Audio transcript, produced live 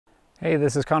Hey,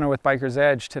 this is Connor with Biker's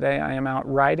Edge. Today I am out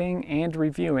riding and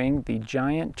reviewing the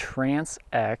giant Trance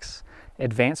X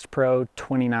Advanced Pro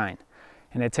 29.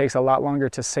 And it takes a lot longer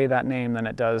to say that name than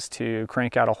it does to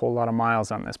crank out a whole lot of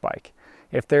miles on this bike.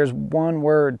 If there's one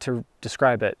word to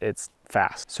describe it, it's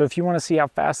fast. So if you want to see how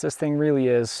fast this thing really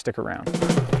is, stick around.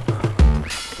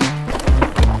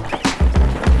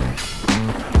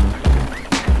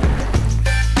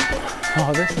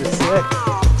 Oh, this is sick.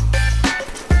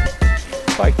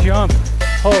 Bike jump.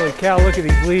 Holy cow, look at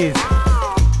these leads.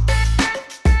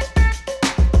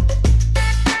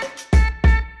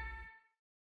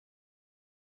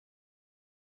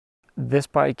 This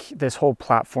bike, this whole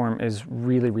platform is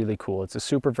really cool. It's a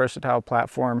super versatile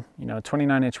platform,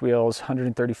 29-inch wheels,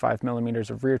 135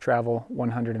 millimeters of rear travel,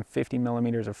 150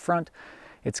 millimeters of front.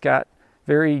 It's got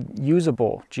very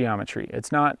usable geometry.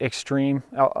 It's not extreme,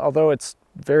 although it's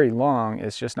very long,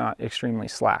 it's just not extremely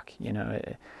slack.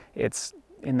 It's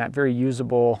in that very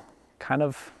usable kind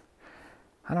of,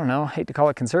 I don't know, I hate to call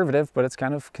it conservative, but it's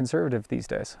kind of conservative these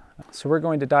days. So we're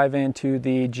going to dive into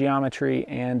the geometry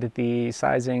and the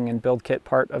sizing and build kit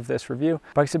part of this review.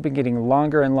 Bikes have been getting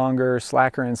longer and longer,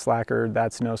 slacker and slacker.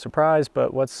 That's no surprise,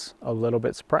 but what's a little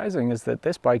bit surprising is that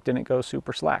this bike didn't go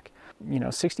super slack.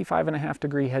 65.5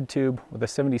 degree head tube with a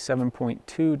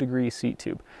 77.2 degree seat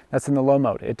tube. That's in the low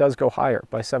mode. It does go higher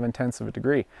by 0.7 of a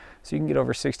degree. So you can get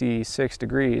over 66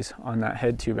 degrees on that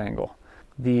head tube angle.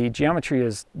 The geometry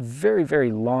is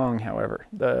very long, however.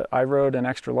 I rode an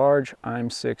extra large. I'm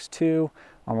 6'2",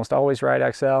 almost always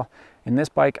ride XL. In this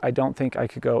bike, I don't think I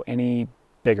could go any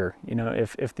bigger.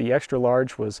 If the extra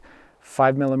large was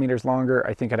 5 millimeters longer,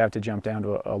 I think I'd have to jump down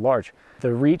to a large.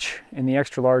 The reach in the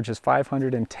extra large is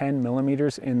 510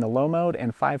 millimeters in the low mode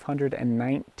and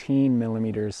 519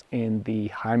 millimeters in the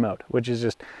high mode, which is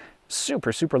just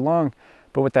super long.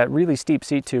 But with that really steep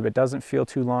seat tube, it doesn't feel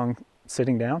too long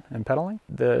sitting down and pedaling.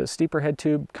 The steeper head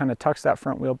tube kind of tucks that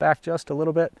front wheel back just a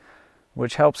little bit,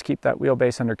 which helps keep that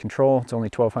wheelbase under control. It's only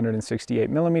 1,268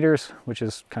 millimeters, which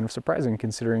is kind of surprising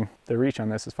considering the reach on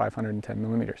this is 510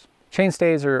 millimeters.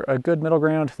 Chainstays are a good middle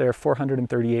ground. They're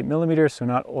 438 millimeters, so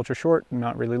not ultra short,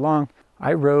 not really long.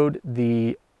 I rode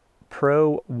the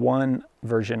Pro 1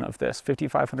 version of this,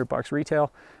 $5,500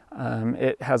 retail.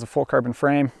 It has a full carbon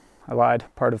frame. I lied,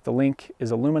 part of the link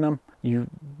is aluminum. You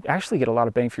actually get a lot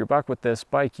of bang for your buck with this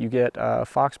bike. You get a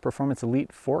Fox Performance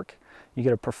Elite fork, you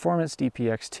get a Performance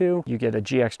DPX2, you get a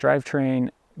GX drivetrain,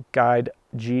 Guide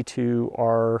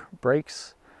G2R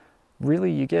brakes.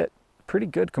 Really, you get pretty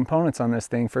good components on this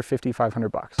thing for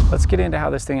 $5,500. Let's get into how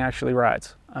this thing actually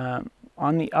rides.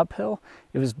 On the uphill,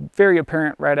 it was very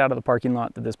apparent right out of the parking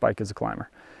lot that this bike is a climber.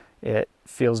 It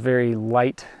feels very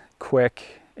light,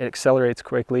 quick. It accelerates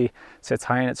quickly, sits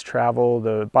high in its travel.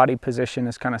 The body position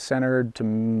is kind of centered to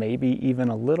maybe even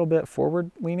a little bit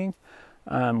forward leaning,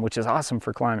 which is awesome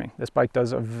for climbing. This bike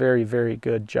does a very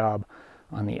good job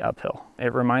on the uphill.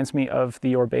 It reminds me of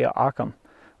the Orbea Occam,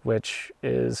 which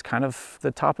is kind of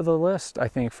the top of the list, I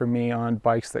think, for me on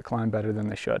bikes that climb better than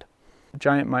they should.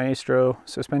 Giant Maestro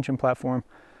suspension platform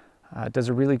does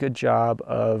a really good job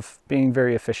of being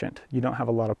very efficient. You don't have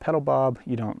a lot of pedal bob,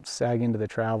 you don't sag into the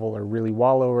travel or really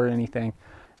wallow or anything.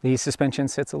 The suspension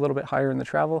sits a little bit higher in the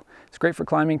travel. It's great for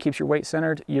climbing, keeps your weight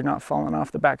centered. You're not falling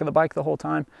off the back of the bike the whole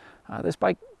time. This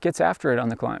bike gets after it on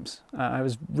the climbs. I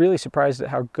was really surprised at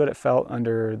how good it felt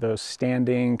under those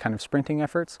standing kind of sprinting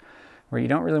efforts where you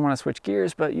don't really want to switch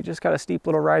gears, but you just got a steep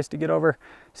little rise to get over,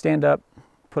 stand up,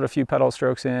 put a few pedal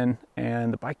strokes in,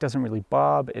 and the bike doesn't really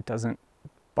bob. It doesn't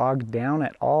bog down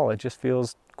at all. It just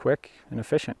feels quick and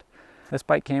efficient. This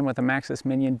bike came with a Maxxis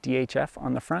Minion DHF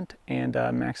on the front and a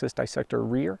Maxxis Dissector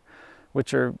rear,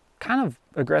 which are kind of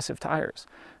aggressive tires.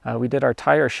 We did our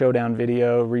tire showdown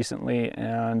video recently,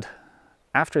 and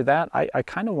after that I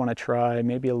kind of want to try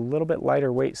maybe a little bit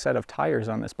lighter weight set of tires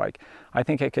on this bike. I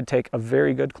think it could take a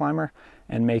very good climber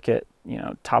and make it,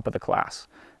 top of the class.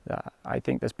 I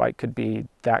think this bike could be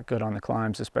that good on the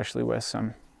climbs, especially with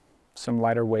some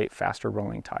lighter weight, faster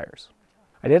rolling tires.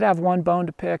 I did have one bone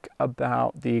to pick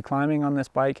about the climbing on this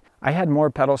bike. I had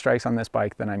more pedal strikes on this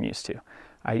bike than I'm used to.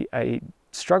 I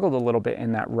struggled a little bit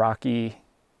in that rocky,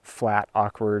 flat,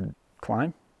 awkward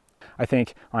climb. I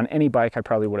think on any bike I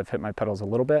probably would have hit my pedals a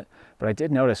little bit, but I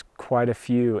did notice quite a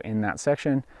few in that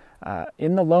section.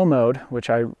 In the low mode, which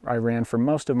I ran for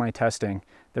most of my testing,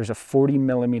 there's a 40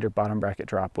 millimeter bottom bracket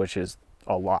drop, which is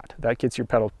a lot. That gets your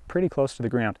pedal pretty close to the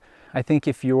ground. I think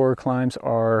if your climbs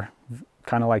are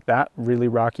kind of like that, really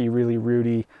rocky, really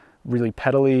rooty, really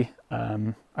pedally,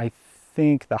 I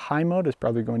think the high mode is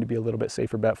probably going to be a little bit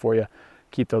safer bet for you.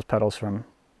 Keep those pedals from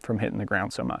hitting the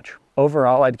ground so much.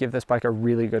 Overall, I'd give this bike a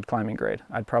really good climbing grade.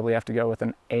 I'd probably have to go with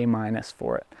an A-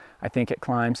 for it. I think it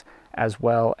climbs as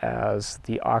well as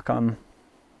the Occam,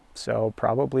 so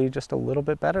probably just a little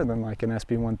bit better than like an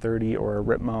SB130 or a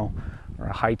Ripmo or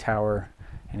a Hightower,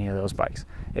 any of those bikes.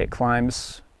 It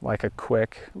climbs like a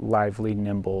quick, lively,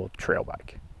 nimble trail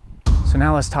bike. So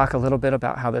now let's talk a little bit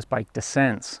about how this bike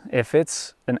descends. If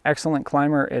it's an excellent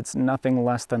climber, it's nothing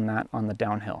less than that on the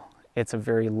downhill. It's a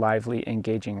very lively,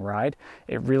 engaging ride.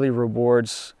 It really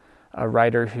rewards a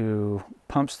rider who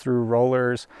pumps through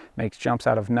rollers, makes jumps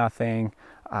out of nothing,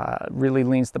 really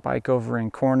leans the bike over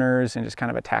in corners and just kind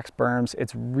of attacks berms.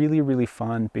 It's really, really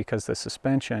fun because the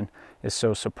suspension is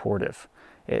so supportive.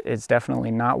 It's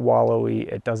definitely not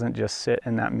wallowy. It doesn't just sit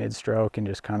in that mid-stroke and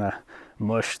just kind of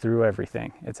mush through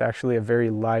everything. It's actually a very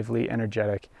lively,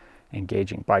 energetic,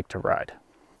 engaging bike to ride.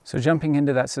 So jumping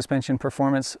into that suspension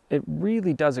performance, it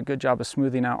really does a good job of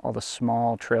smoothing out all the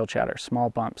small trail chatter, small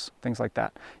bumps, things like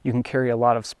that. You can carry a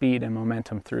lot of speed and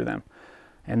momentum through them.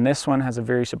 And this one has a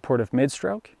very supportive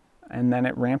mid-stroke, and then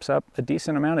it ramps up a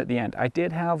decent amount at the end. I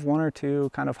did have one or two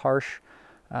kind of harsh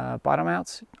bottom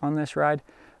outs on this ride,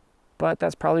 but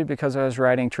that's probably because I was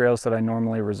riding trails that I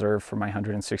normally reserve for my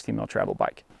 160 mil travel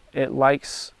bike. It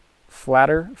likes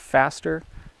flatter, faster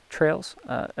trails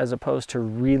as opposed to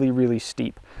really, really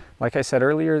steep. Like I said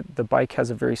earlier, the bike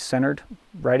has a very centered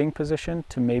riding position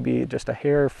to maybe just a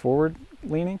hair forward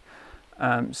leaning.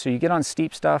 So you get on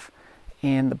steep stuff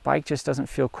and the bike just doesn't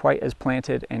feel quite as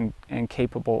planted and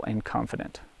capable and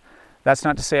confident. That's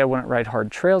not to say I wouldn't ride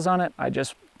hard trails on it. I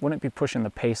just wouldn't be pushing the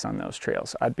pace on those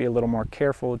trails. I'd be a little more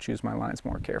careful, choose my lines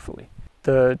more carefully.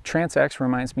 The Trance X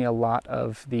reminds me a lot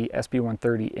of the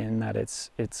SB130 in that it's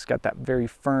got that very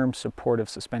firm, supportive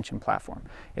suspension platform.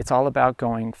 It's all about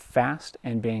going fast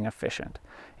and being efficient.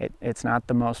 It's not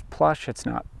the most plush, it's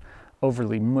not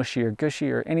overly mushy or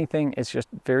gushy or anything. It's just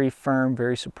very firm,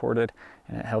 very supported,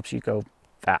 and it helps you go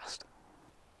fast.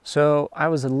 So I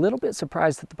was a little bit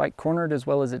surprised that the bike cornered as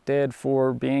well as it did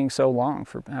for being so long,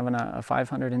 for having a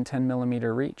 510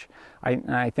 millimeter reach.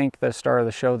 I think the star of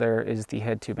the show there is the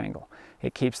head tube angle.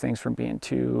 It keeps things from being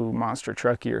too monster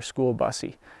trucky or school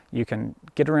bussy. You can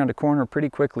get around a corner pretty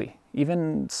quickly,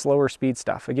 even slower speed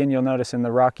stuff. Again, you'll notice in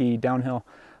the rocky downhill,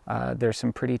 there's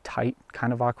some pretty tight,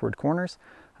 kind of awkward corners.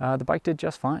 The bike did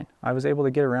just fine. I was able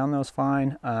to get around those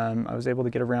fine. I was able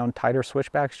to get around tighter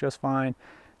switchbacks just fine.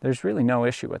 There's really no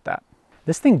issue with that.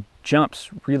 This thing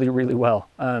jumps really, really well.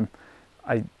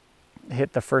 I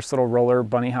hit the first little roller,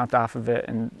 bunny hopped off of it,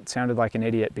 and sounded like an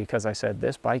idiot because I said,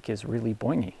 this bike is really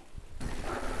boingy.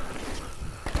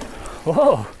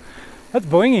 Whoa, that's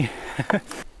boingy.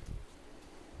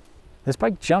 This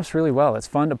bike jumps really well. It's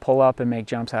fun to pull up and make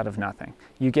jumps out of nothing.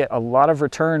 You get a lot of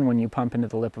return when you pump into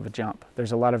the lip of a jump.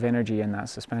 There's a lot of energy in that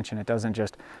suspension. It doesn't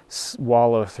just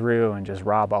wallow through and just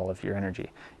rob all of your energy.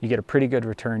 You get a pretty good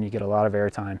return, you get a lot of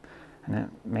airtime, and it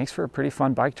makes for a pretty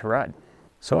fun bike to ride.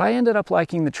 So I ended up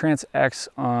liking the Trance X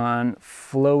on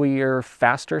flowier,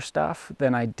 faster stuff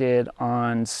than I did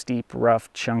on steep,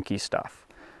 rough, chunky stuff.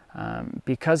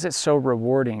 Because it's so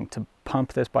rewarding to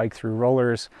pump this bike through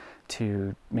rollers,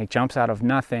 to make jumps out of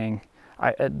nothing,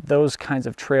 those kinds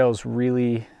of trails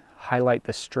really highlight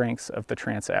the strengths of the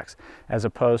Trance X, as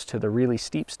opposed to the really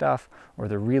steep stuff or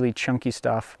the really chunky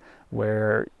stuff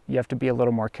where you have to be a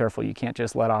little more careful. You can't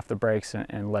just let off the brakes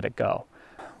and let it go.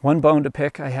 One bone to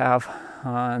pick I have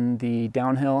on the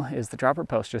downhill is the dropper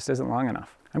post just isn't long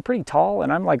enough. I'm pretty tall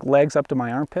and I'm like legs up to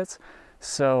my armpits,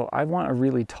 so I want a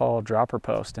really tall dropper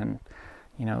post, and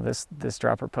you know, this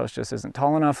dropper post just isn't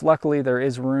tall enough. Luckily, there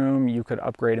is room. You could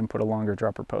upgrade and put a longer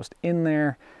dropper post in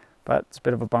there, but it's a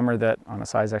bit of a bummer that on a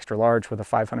size extra large with a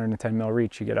 510 mil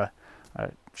reach, you get a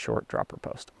short dropper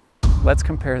post. Let's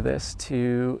compare this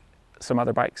to some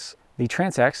other bikes. The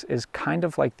Trance X is kind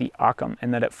of like the Occam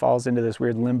in that it falls into this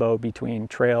weird limbo between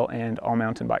trail and all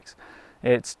mountain bikes.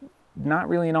 It's not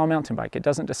really an all mountain bike. It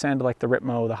doesn't descend like the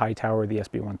Ripmo, the Hightower, the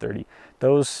SB130.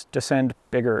 Those descend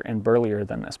bigger and burlier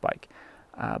than this bike.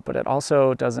 But it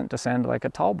also doesn't descend like a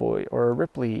Tallboy or a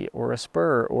Ripley or a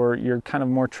Spur or your kind of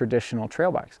more traditional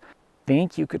trail bikes. I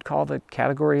think you could call the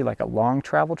category like a long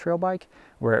travel trail bike,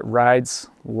 where it rides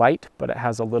light, but it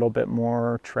has a little bit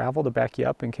more travel to back you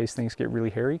up in case things get really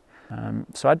hairy.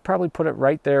 So I'd probably put it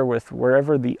right there with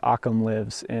wherever the Occam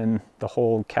lives in the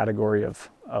whole category of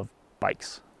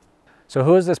bikes. So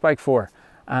who is this bike for?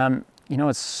 You know,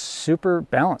 it's super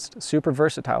balanced, super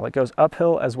versatile. It goes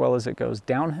uphill as well as it goes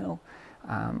downhill.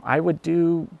 I would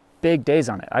do big days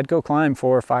on it. I'd go climb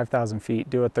 4,000 or 5,000 feet,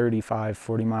 do a 35,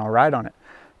 40 mile ride on it,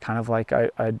 kind of like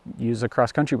I'd use a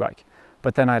cross-country bike.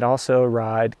 But then I'd also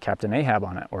ride Captain Ahab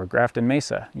on it, or Grafton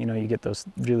Mesa. You know, you get those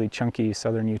really chunky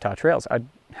southern Utah trails. I'd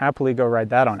happily go ride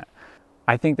that on it.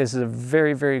 I think this is a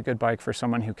very, very good bike for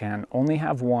someone who can only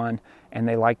have one and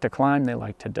they like to climb, they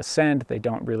like to descend, they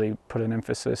don't really put an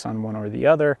emphasis on one or the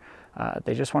other.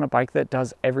 They just want a bike that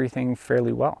does everything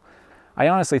fairly well. I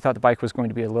honestly thought the bike was going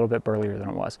to be a little bit burlier than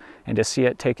it was, and to see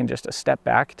it taken just a step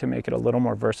back to make it a little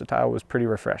more versatile was pretty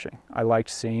refreshing. I liked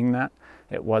seeing that.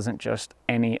 It wasn't just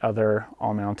any other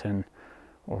all-mountain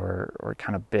or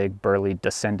kind of big, burly,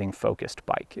 descending focused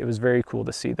bike. It was very cool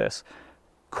to see this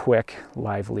quick,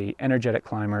 lively, energetic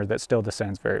climber that still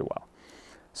descends very well.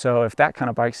 So if that kind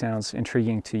of bike sounds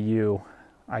intriguing to you,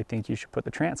 I think you should put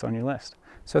the Trance on your list.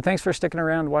 So thanks for sticking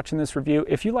around watching this review.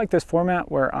 If you like this format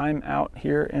where I'm out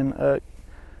here in a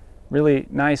really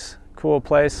nice, cool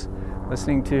place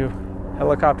listening to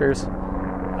helicopters,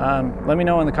 let me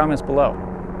know in the comments below.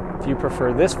 If you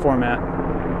prefer this format,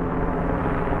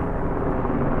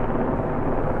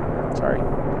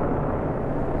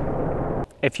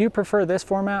 if you prefer this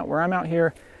format where I'm out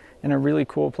here in a really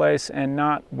cool place and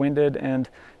not winded and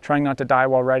trying not to die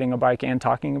while riding a bike and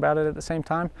talking about it at the same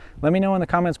time, let me know in the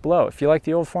comments below. If you like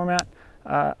the old format,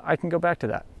 I can go back to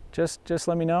that. Just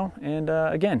let me know. And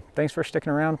again, thanks for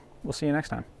sticking around. We'll see you next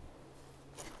time.